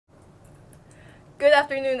Good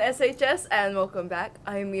afternoon, SHS, and welcome back.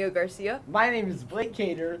 I'm Mia Garcia. My name is Blake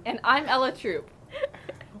Cater. And I'm Ella Troop.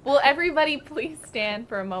 Will everybody please stand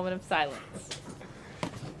for a moment of silence?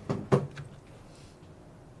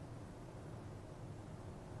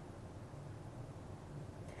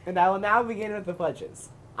 And I will now begin with the pledges.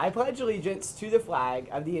 I pledge allegiance to the flag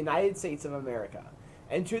of the United States of America,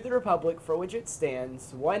 and to the republic for which it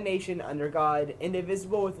stands, one nation under God,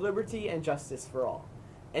 indivisible with liberty and justice for all.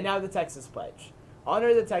 And now the Texas Pledge.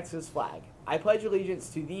 Honor the Texas flag. I pledge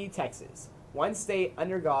allegiance to thee, Texas, one state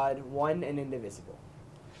under God, one and indivisible.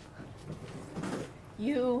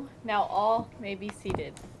 You now all may be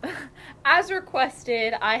seated. As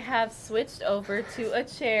requested, I have switched over to a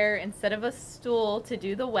chair instead of a stool to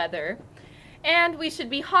do the weather. And we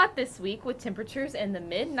should be hot this week with temperatures in the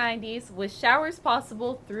mid-90s with showers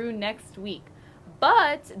possible through next week.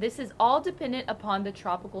 But this is all dependent upon the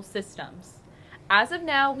tropical systems. As of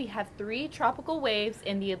now, we have 3 tropical waves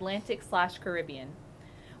in the Atlantic/Caribbean.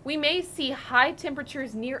 We may see high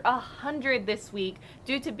temperatures near 100 this week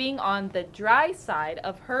due to being on the dry side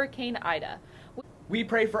of Hurricane Ida. We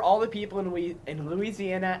pray for all the people in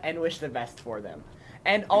Louisiana and wish the best for them.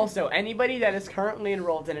 And also, anybody that is currently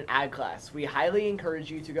enrolled in an ag class, we highly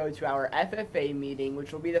encourage you to go to our FFA meeting,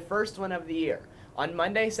 which will be the first one of the year, on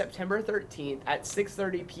Monday, September 13th at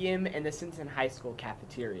 6:30 p.m. in the Sinton High School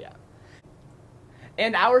cafeteria.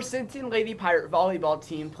 And our Sinton Lady Pirate volleyball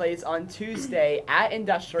team plays on Tuesday at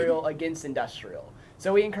Industrial against Industrial.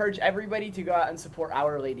 So we encourage everybody to go out and support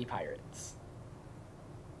our Lady Pirates.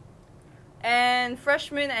 And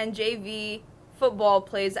freshman and JV football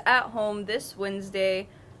plays at home this Wednesday,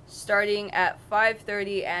 starting at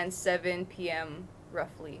 5:30 and 7 p.m.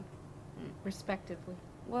 roughly. Respectively.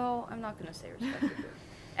 Well, I'm not going to say respectively.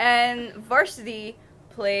 And varsity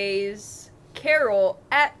plays Carroll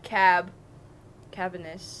at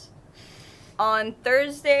Cabinus on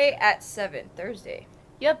Thursday at 7. Thursday.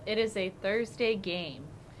 Yep, it is a Thursday game.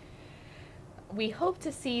 We hope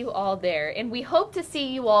to see you all there, and we hope to see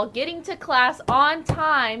you all getting to class on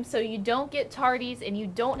time so you don't get tardies and you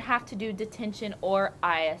don't have to do detention or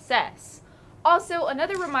ISS. Also,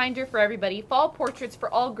 another reminder for everybody, Fall Portraits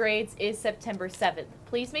for all grades is September 7th.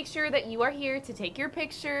 Please make sure that you are here to take your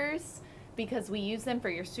pictures because we use them for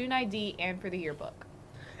your student ID and for the yearbook.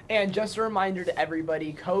 And just a reminder to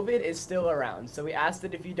everybody, COVID is still around, so we ask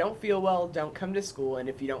that if you don't feel well, don't come to school, and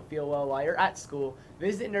if you don't feel well while you're at school,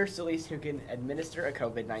 visit Nurse Elise who can administer a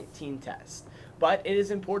COVID-19 test. But it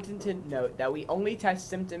is important to note that we only test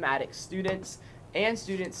symptomatic students and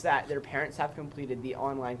students that their parents have completed the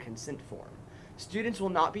online consent form. Students will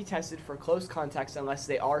not be tested for close contacts unless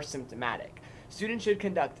they are symptomatic. Students should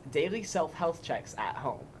conduct daily self-health checks at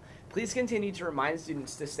home. Please continue to remind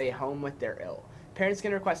students to stay home with their ill. Parents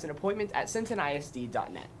can request an appointment at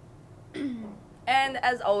sintonisd.net. And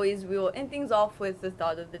as always, we will end things off with the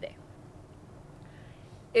thought of the day.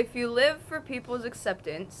 If you live for people's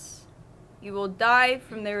acceptance, you will die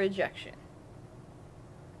from their rejection.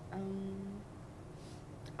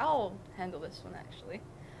 I'll handle this one actually.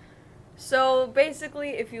 So basically,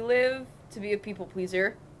 if you live to be a people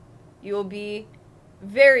pleaser, you will be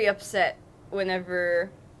very upset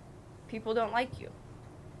whenever people don't like you.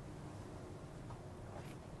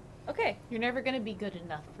 Okay. You're never going to be good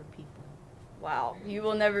enough for people. Wow. You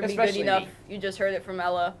will never be Especially good enough. me. You just heard it from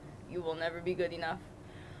Ella. You will never be good enough.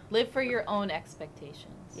 Live for your own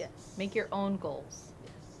expectations. Yes. Make your own goals.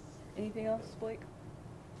 Yes. Anything else, Blake?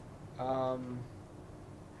 Have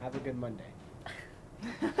a good Monday.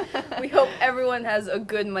 We hope everyone has a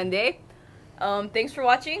good Monday. Thanks for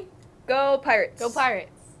watching. Go Pirates. Go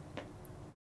Pirates.